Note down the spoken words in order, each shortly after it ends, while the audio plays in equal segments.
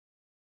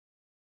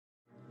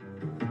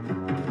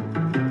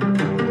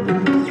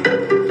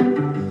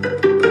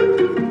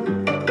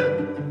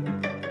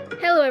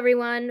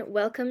everyone.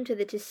 Welcome to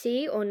the To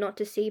See or Not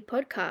to See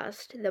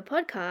podcast, the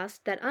podcast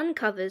that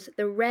uncovers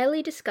the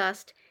rarely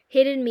discussed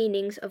hidden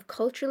meanings of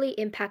culturally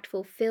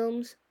impactful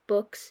films,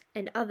 books,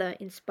 and other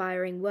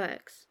inspiring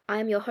works. I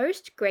am your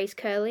host, Grace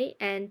Curley,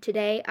 and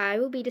today I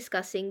will be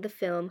discussing the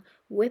film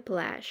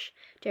Whiplash,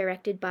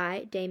 directed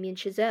by Damien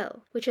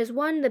Chazelle, which has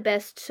won the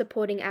Best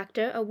Supporting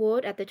Actor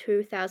award at the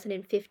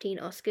 2015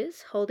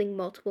 Oscars, holding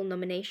multiple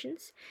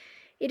nominations.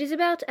 It is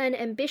about an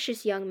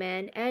ambitious young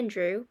man,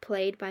 Andrew,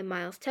 played by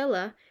Miles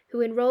Teller,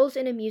 who enrolls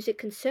in a music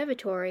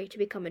conservatory to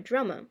become a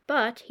drummer,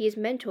 but he is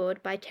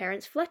mentored by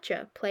Terence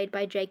Fletcher, played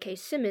by J.K.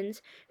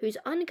 Simmons, whose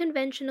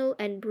unconventional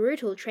and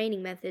brutal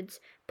training methods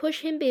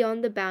push him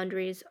beyond the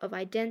boundaries of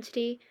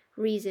identity,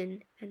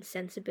 reason, and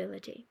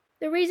sensibility.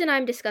 The reason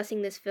I'm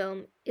discussing this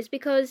film is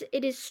because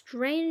it is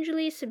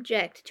strangely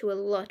subject to a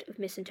lot of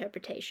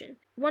misinterpretation.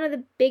 One of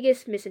the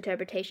biggest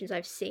misinterpretations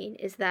I've seen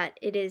is that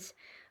it is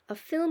a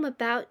film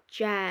about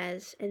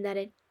jazz and that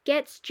it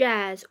gets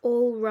jazz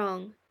all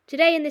wrong.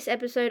 Today in this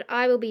episode,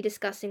 I will be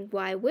discussing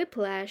why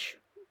Whiplash,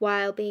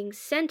 while being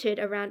centered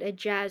around a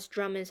jazz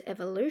drummer's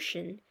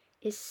evolution,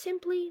 is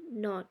simply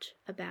not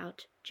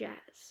about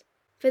jazz.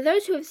 For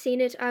those who have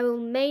seen it, I will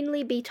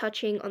mainly be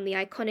touching on the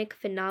iconic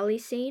finale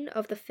scene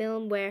of the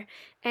film where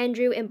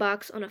Andrew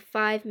embarks on a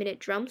 5-minute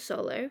drum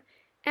solo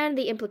and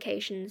the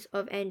implications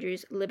of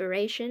Andrew's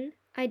liberation,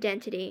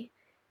 identity,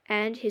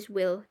 and his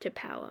will to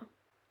power.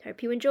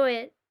 Hope you enjoy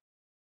it.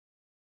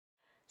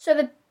 So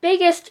the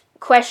biggest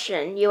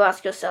question you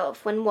ask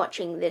yourself when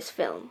watching this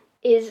film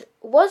is,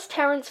 was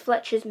Terence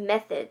Fletcher's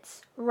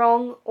methods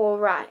wrong or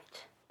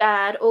right?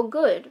 Bad or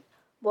good?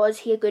 Was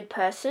he a good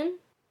person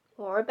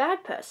or a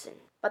bad person?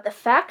 But the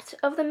fact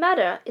of the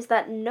matter is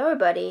that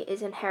nobody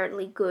is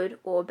inherently good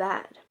or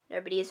bad.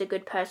 Nobody is a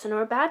good person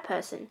or a bad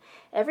person.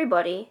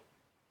 Everybody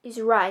is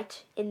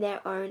right in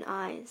their own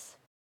eyes.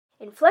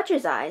 In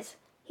Fletcher's eyes,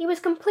 he was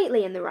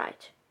completely in the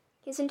right.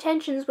 His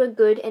intentions were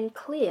good and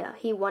clear.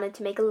 He wanted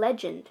to make a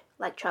legend,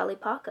 like Charlie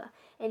Parker,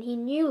 and he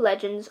knew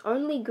legends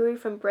only grew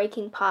from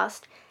breaking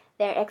past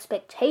their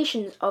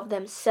expectations of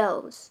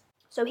themselves.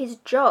 So his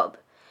job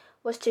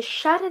was to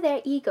shatter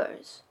their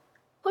egos,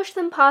 push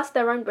them past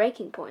their own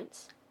breaking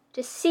points,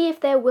 to see if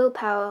their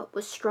willpower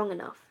was strong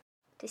enough,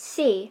 to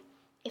see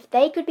if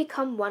they could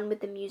become one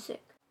with the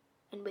music,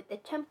 and with the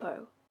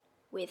tempo,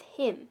 with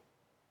him.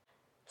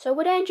 So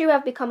would Andrew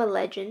have become a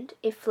legend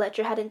if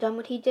Fletcher hadn't done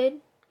what he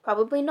did?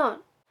 Probably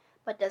not.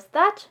 But does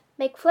that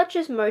make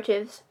Fletcher's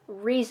motives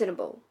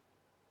reasonable?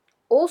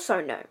 Also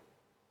no.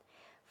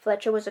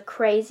 Fletcher was a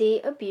crazy,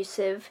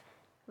 abusive,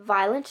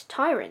 violent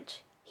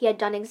tyrant. He had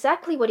done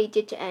exactly what he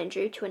did to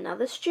Andrew to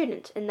another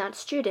student, and that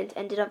student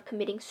ended up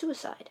committing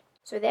suicide.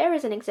 So there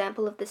is an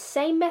example of the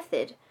same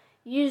method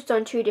used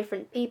on two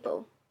different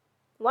people.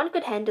 One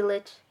could handle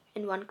it,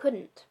 and one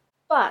couldn't.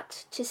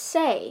 But to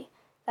say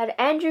that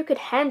Andrew could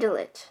handle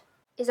it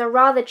is a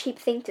rather cheap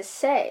thing to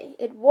say.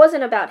 It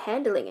wasn't about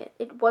handling it.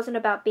 It wasn't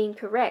about being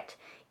correct.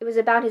 It was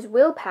about his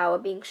willpower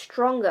being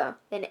stronger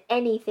than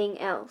anything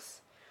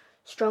else.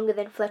 Stronger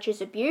than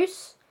Fletcher's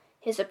abuse,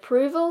 his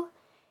approval,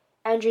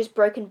 Andrew's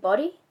broken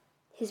body,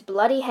 his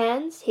bloody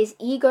hands, his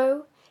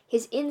ego,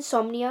 his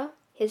insomnia,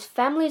 his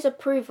family's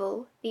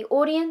approval, the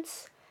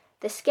audience,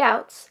 the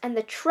scouts, and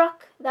the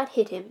truck that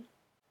hit him.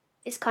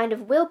 This kind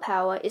of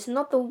willpower is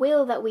not the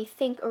will that we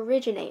think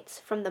originates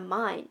from the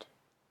mind.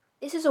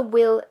 This is a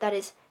will that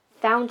is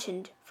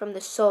fountained from the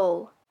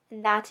soul,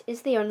 and that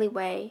is the only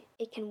way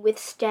it can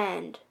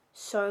withstand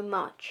so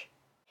much.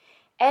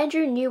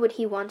 Andrew knew what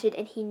he wanted,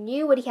 and he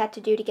knew what he had to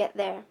do to get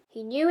there.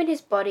 He knew in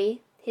his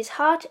body, his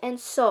heart and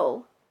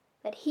soul,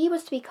 that he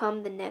was to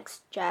become the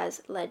next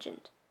jazz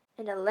legend.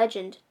 And a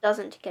legend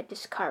doesn't get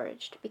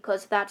discouraged,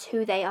 because that's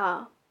who they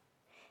are.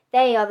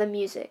 They are the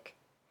music,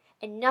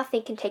 and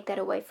nothing can take that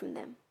away from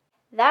them.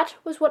 That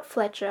was what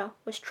Fletcher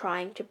was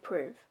trying to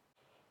prove.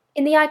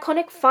 In the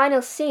iconic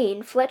final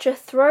scene, Fletcher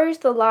throws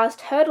the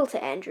last hurdle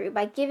to Andrew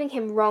by giving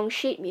him wrong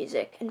sheet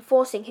music and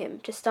forcing him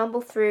to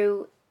stumble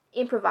through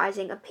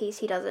improvising a piece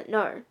he doesn't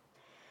know.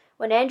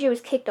 When Andrew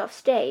is kicked off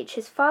stage,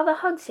 his father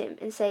hugs him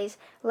and says,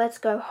 "Let's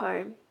go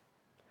home."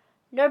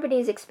 Nobody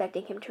is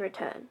expecting him to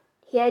return.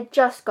 He had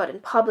just gotten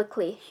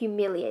publicly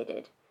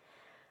humiliated.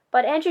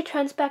 But Andrew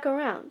turns back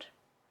around.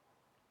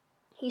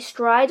 He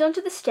strides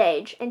onto the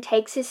stage and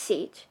takes his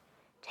seat,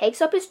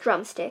 takes up his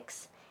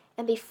drumsticks,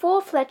 and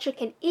before Fletcher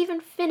can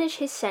even finish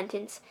his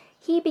sentence,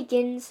 he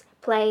begins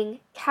playing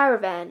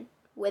Caravan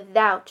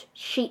without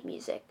sheet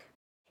music.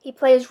 He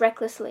plays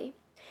recklessly,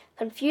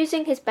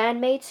 confusing his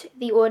bandmates,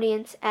 the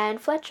audience,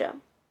 and Fletcher.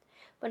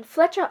 When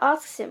Fletcher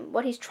asks him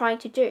what he's trying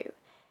to do,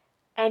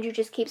 Andrew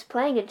just keeps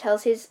playing and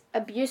tells his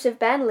abusive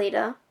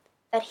bandleader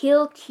that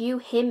he'll cue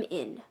him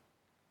in.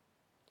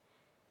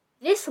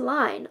 This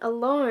line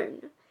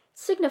alone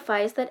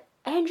signifies that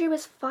Andrew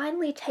is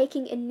finally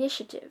taking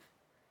initiative,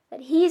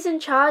 that he's in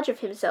charge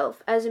of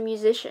himself as a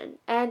musician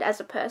and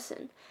as a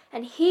person,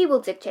 and he will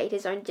dictate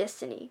his own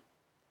destiny.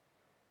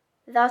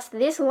 Thus,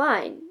 this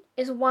line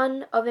is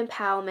one of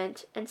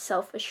empowerment and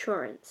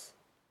self-assurance.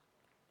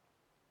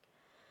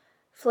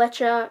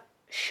 Fletcher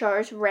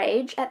shows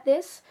rage at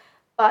this,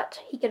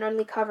 but he can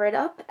only cover it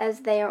up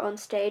as they are on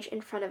stage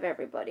in front of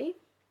everybody.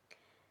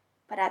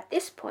 But at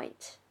this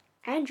point,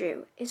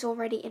 Andrew is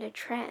already in a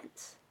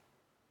trance.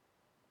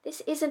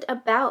 This isn't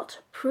about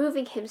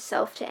proving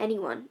himself to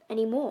anyone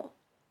anymore.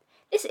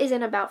 This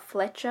isn't about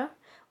Fletcher,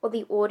 or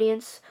the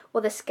audience,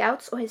 or the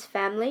scouts, or his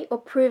family, or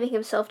proving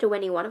himself to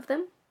any one of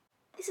them.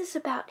 This is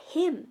about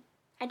him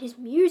and his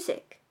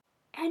music.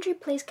 Andrew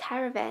plays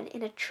Caravan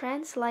in a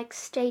trance-like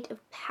state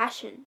of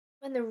passion.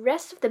 When the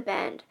rest of the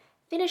band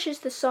finishes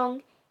the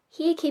song,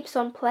 he keeps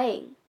on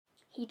playing.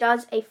 He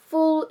does a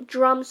full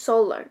drum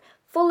solo,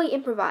 fully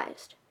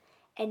improvised.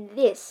 And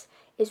this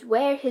is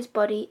where his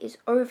body is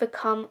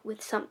overcome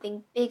with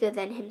something bigger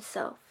than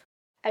himself.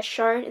 As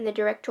shown in the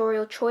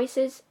directorial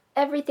choices,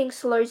 everything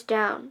slows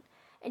down,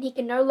 and he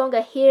can no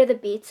longer hear the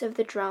beats of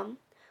the drum,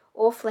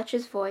 or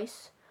Fletcher's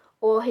voice,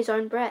 or his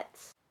own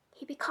breaths.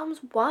 He becomes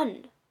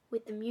one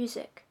with the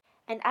music,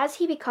 and as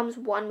he becomes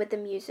one with the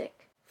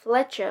music,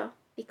 Fletcher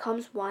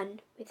becomes one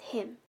with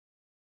him.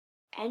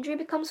 Andrew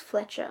becomes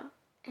Fletcher,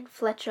 and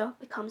Fletcher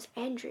becomes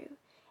Andrew,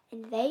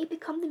 and they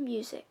become the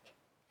music,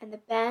 and the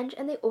band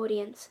and the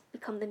audience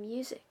become the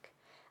music,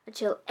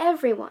 until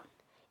everyone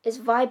is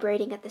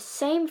vibrating at the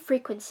same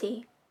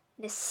frequency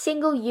in a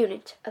single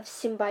unit of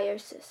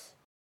symbiosis.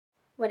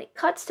 When it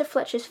cuts to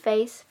Fletcher's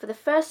face, for the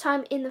first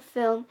time in the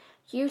film,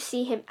 you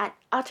see him at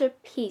utter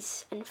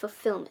peace and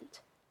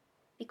fulfillment,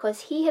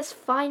 because he has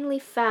finally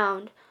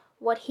found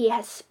what he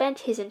has spent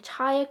his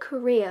entire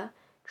career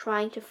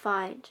trying to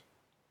find.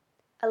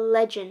 A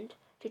legend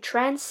to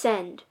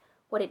transcend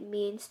what it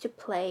means to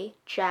play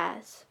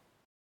jazz.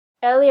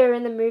 Earlier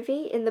in the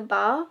movie, in the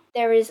bar,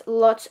 there is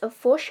lots of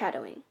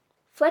foreshadowing.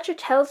 Fletcher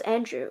tells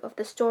Andrew of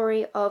the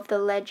story of the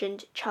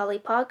legend Charlie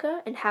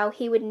Parker and how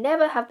he would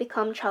never have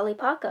become Charlie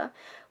Parker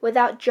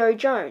without Joe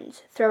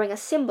Jones throwing a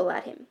cymbal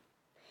at him.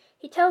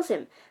 He tells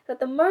him that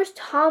the most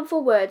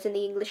harmful words in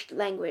the English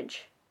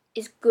language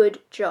is good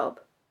job.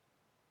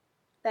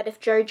 That if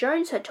Joe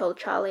Jones had told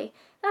Charlie,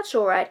 "That's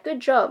all right, good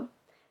job,"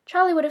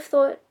 Charlie would have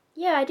thought,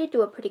 "Yeah, I did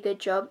do a pretty good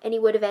job," and he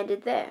would have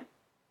ended there.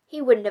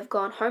 He wouldn't have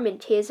gone home in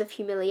tears of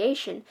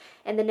humiliation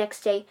and the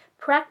next day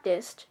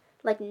practiced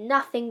like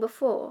nothing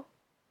before.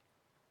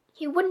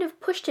 He wouldn't have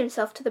pushed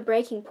himself to the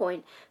breaking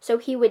point so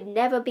he would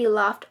never be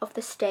laughed off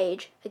the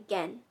stage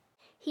again.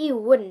 He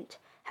wouldn't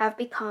have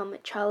become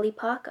Charlie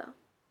Parker.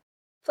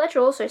 Fletcher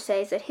also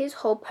says that his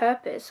whole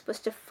purpose was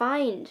to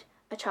find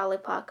a Charlie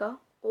Parker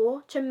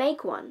or to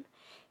make one.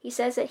 He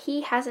says that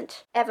he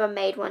hasn't ever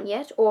made one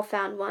yet or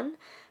found one,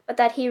 but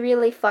that he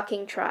really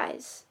fucking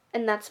tries,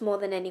 and that's more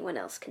than anyone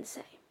else can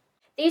say.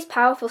 These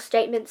powerful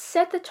statements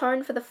set the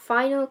tone for the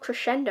final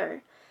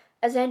crescendo.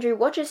 As Andrew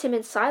watches him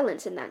in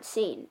silence in that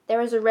scene,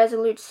 there is a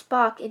resolute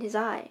spark in his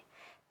eye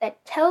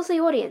that tells the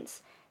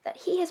audience that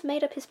he has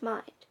made up his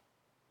mind.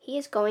 He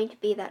is going to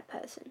be that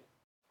person.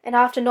 And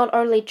after not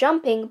only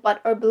jumping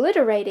but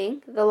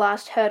obliterating the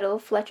last hurdle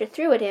Fletcher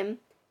threw at him,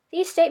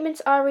 these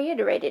statements are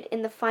reiterated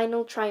in the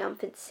final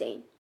triumphant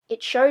scene.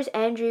 It shows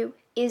Andrew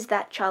is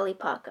that Charlie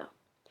Parker.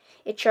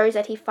 It shows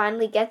that he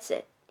finally gets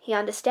it. He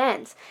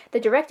understands. The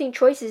directing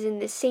choices in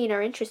this scene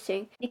are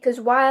interesting because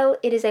while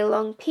it is a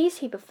long piece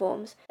he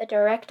performs, the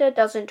director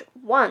doesn't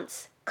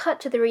once cut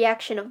to the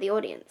reaction of the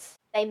audience.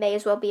 They may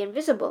as well be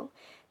invisible.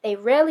 They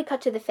rarely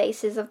cut to the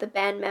faces of the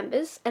band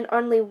members and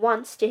only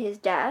once to his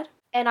dad.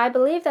 And I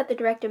believe that the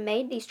director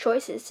made these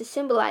choices to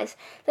symbolize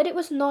that it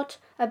was not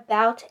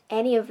about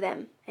any of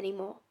them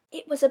anymore.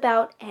 It was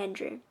about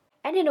Andrew.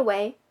 And in a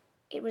way,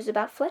 it was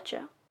about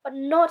Fletcher. But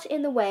not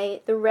in the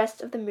way the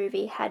rest of the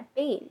movie had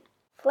been.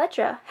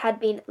 Fletcher had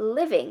been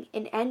living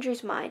in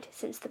Andrew's mind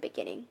since the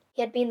beginning.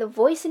 He had been the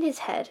voice in his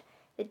head,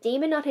 the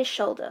demon on his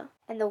shoulder,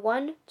 and the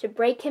one to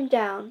break him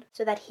down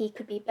so that he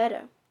could be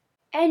better.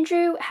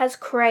 Andrew has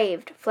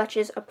craved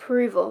Fletcher's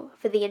approval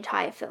for the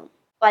entire film.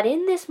 But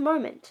in this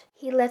moment,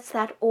 he lets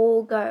that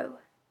all go.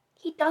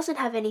 He doesn't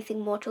have anything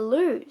more to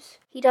lose.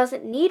 He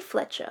doesn't need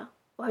Fletcher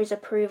or his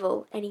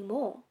approval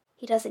anymore.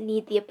 He doesn't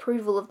need the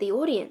approval of the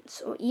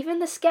audience or even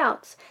the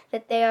scouts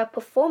that they are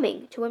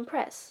performing to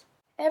impress.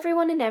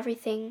 Everyone and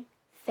everything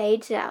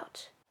fades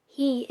out.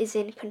 He is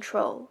in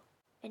control,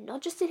 and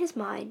not just in his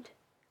mind,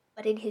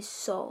 but in his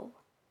soul.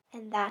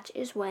 And that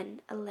is when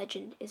a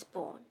legend is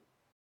born.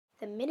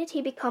 The minute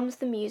he becomes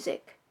the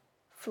music,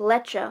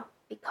 Fletcher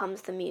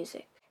becomes the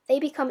music. They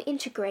become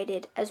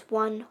integrated as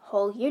one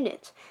whole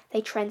unit.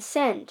 They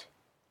transcend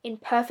in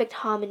perfect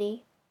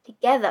harmony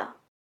together.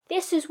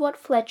 This is what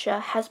Fletcher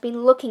has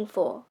been looking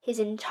for his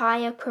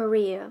entire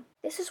career.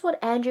 This is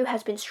what Andrew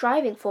has been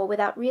striving for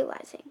without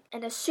realizing.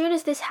 And as soon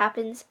as this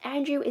happens,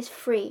 Andrew is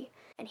free.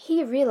 And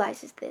he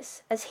realizes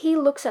this as he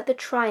looks at the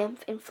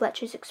triumph in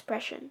Fletcher's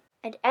expression.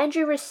 And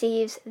Andrew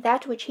receives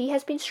that which he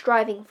has been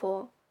striving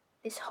for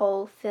this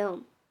whole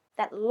film.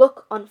 That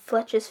look on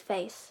Fletcher's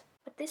face.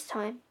 But this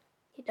time,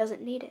 he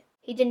doesn't need it.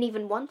 He didn't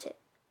even want it.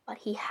 But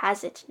he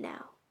has it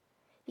now.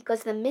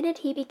 Because the minute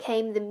he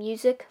became the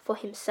music for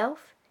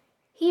himself,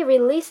 he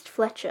released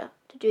Fletcher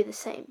to do the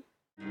same.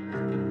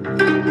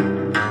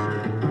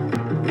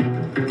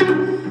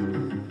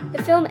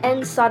 The film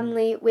ends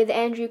suddenly with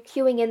Andrew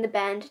cueing in the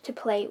band to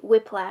play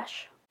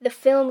Whiplash. The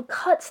film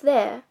cuts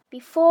there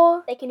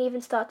before they can even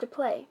start to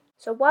play.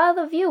 So while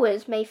the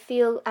viewers may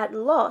feel at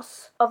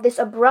loss of this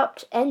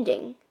abrupt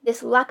ending,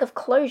 this lack of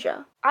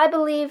closure, I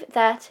believe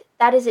that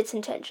is its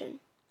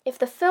intention. If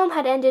the film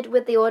had ended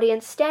with the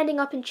audience standing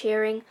up and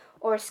cheering,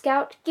 or a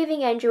scout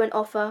giving Andrew an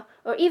offer,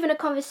 or even a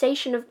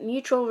conversation of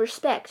mutual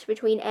respect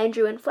between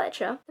Andrew and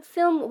Fletcher, the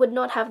film would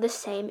not have the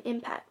same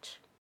impact.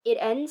 It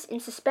ends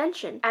in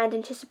suspension and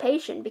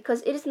anticipation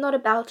because it is not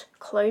about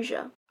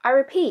closure. I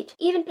repeat,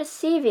 even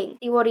perceiving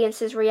the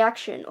audience's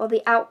reaction or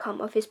the outcome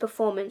of his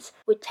performance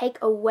would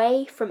take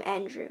away from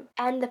Andrew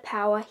and the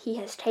power he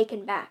has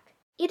taken back.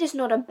 It is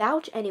not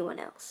about anyone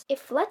else. If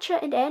Fletcher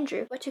and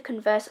Andrew were to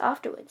converse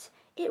afterwards,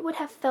 it would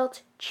have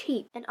felt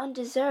cheap and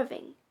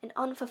undeserving and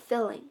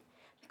unfulfilling,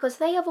 because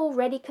they have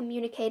already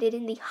communicated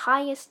in the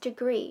highest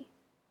degree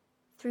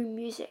through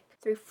music,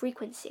 through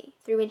frequency,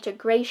 through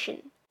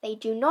integration. They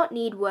do not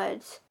need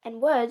words, and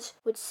words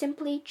would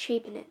simply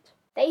cheapen it.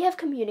 They have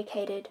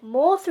communicated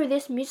more through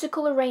this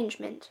musical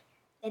arrangement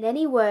than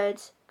any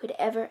words could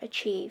ever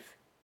achieve.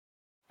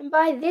 And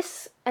by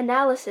this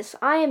analysis,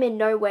 I am in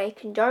no way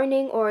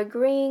condoning or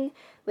agreeing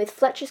with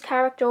Fletcher's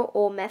character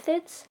or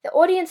methods. The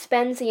audience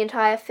spends the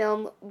entire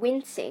film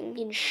wincing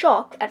in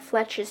shock at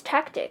Fletcher's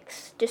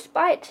tactics,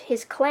 despite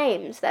his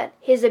claims that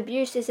his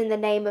abuse is in the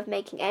name of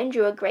making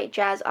Andrew a great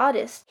jazz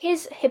artist.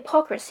 His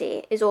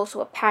hypocrisy is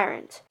also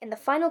apparent. In the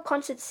final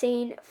concert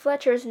scene,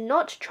 Fletcher is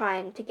not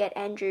trying to get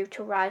Andrew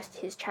to rise to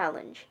his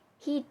challenge.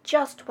 He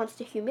just wants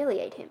to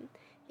humiliate him,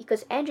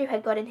 because Andrew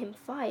had gotten him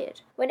fired.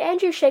 When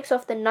Andrew shakes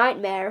off the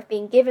nightmare of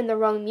being given the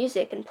wrong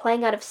music and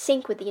playing out of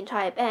sync with the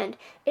entire band,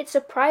 it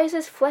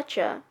surprises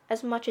Fletcher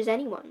as much as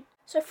anyone.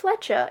 So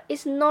Fletcher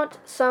is not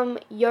some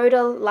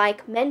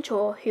Yoda-like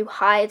mentor who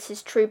hides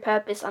his true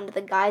purpose under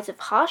the guise of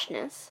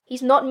harshness.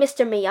 He's not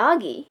Mr.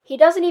 Miyagi. He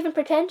doesn't even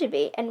pretend to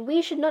be, and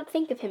we should not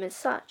think of him as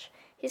such.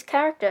 His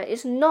character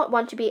is not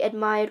one to be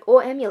admired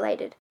or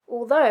emulated,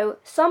 although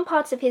some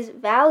parts of his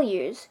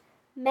values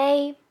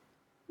may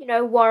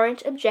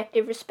warrant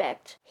objective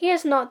respect. He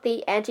is not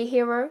the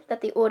anti-hero that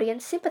the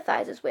audience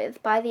sympathizes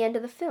with by the end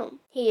of the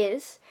film. He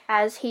is,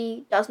 as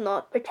he does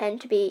not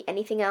pretend to be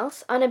anything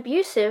else, an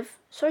abusive,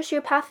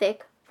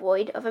 sociopathic,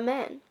 void of a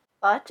man.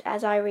 But,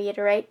 as I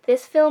reiterate,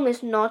 this film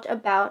is not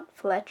about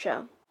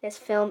Fletcher. This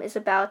film is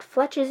about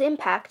Fletcher's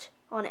impact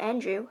on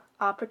Andrew,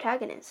 our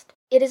protagonist.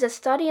 It is a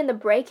study in the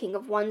breaking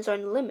of one's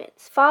own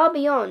limits, far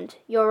beyond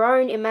your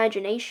own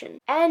imagination,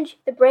 and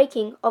the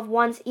breaking of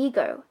one's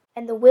ego,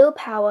 and the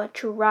willpower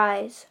to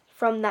rise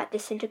from that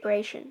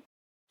disintegration.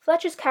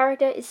 Fletcher's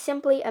character is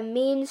simply a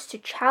means to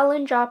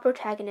challenge our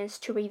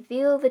protagonist to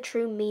reveal the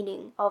true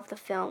meaning of the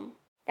film.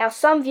 Now,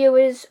 some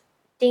viewers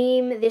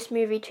deem this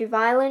movie too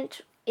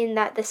violent, in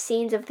that the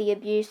scenes of the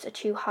abuse are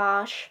too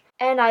harsh,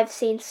 and I've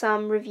seen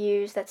some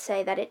reviews that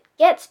say that it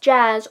gets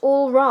jazz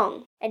all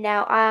wrong. And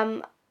now,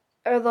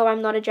 although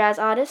I'm not a jazz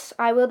artist,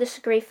 I will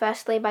disagree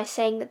firstly by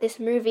saying that this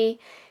movie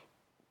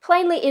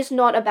plainly is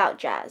not about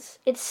jazz.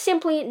 It's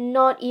simply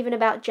not even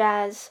about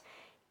jazz.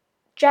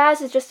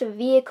 Jazz is just a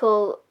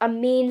vehicle, a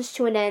means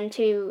to an end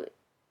to,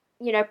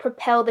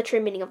 propel the true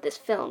meaning of this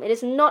film. It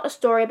is not a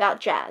story about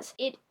jazz.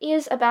 It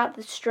is about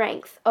the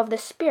strength of the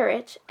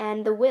spirit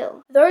and the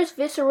will. Those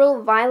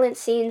visceral, violent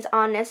scenes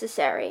are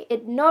necessary.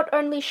 It not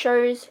only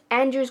shows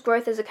Andrew's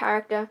growth as a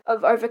character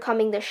of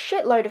overcoming the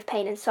shitload of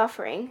pain and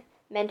suffering,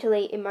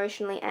 mentally,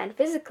 emotionally, and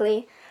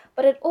physically,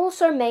 but it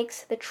also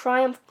makes the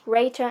triumph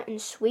greater and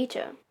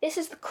sweeter. This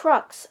is the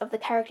crux of the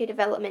character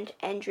development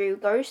Andrew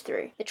goes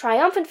through. The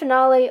triumphant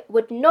finale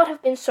would not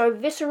have been so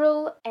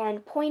visceral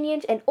and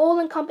poignant and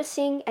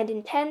all-encompassing and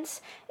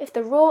intense if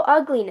the raw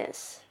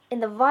ugliness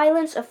and the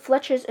violence of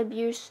Fletcher's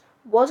abuse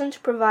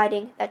wasn't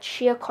providing that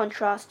sheer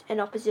contrast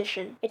and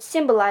opposition. It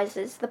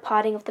symbolizes the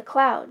parting of the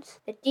clouds,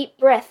 the deep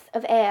breath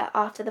of air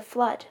after the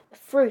flood, the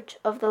fruit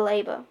of the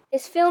labor.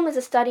 This film is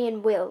a study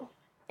in will,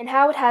 and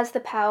how it has the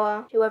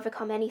power to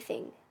overcome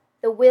anything,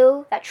 the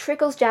will that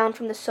trickles down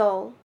from the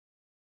soul.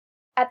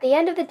 At the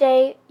end of the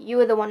day, you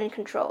are the one in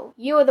control.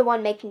 You are the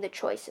one making the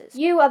choices.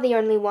 You are the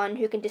only one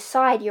who can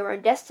decide your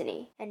own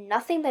destiny, and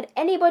nothing that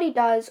anybody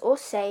does or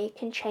say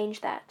can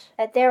change that.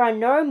 That there are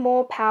no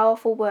more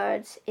powerful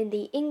words in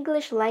the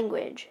English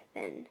language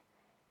than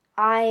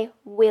 "I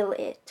will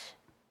it."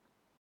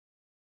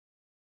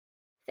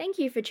 Thank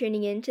you for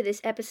tuning in to this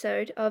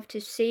episode of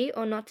To See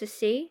or Not to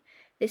See.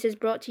 This is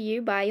brought to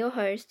you by your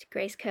host,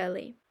 Grace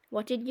Curley.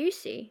 What did you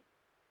see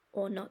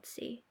or not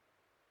see?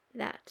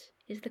 That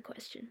is the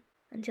question.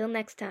 Until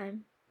next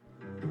time.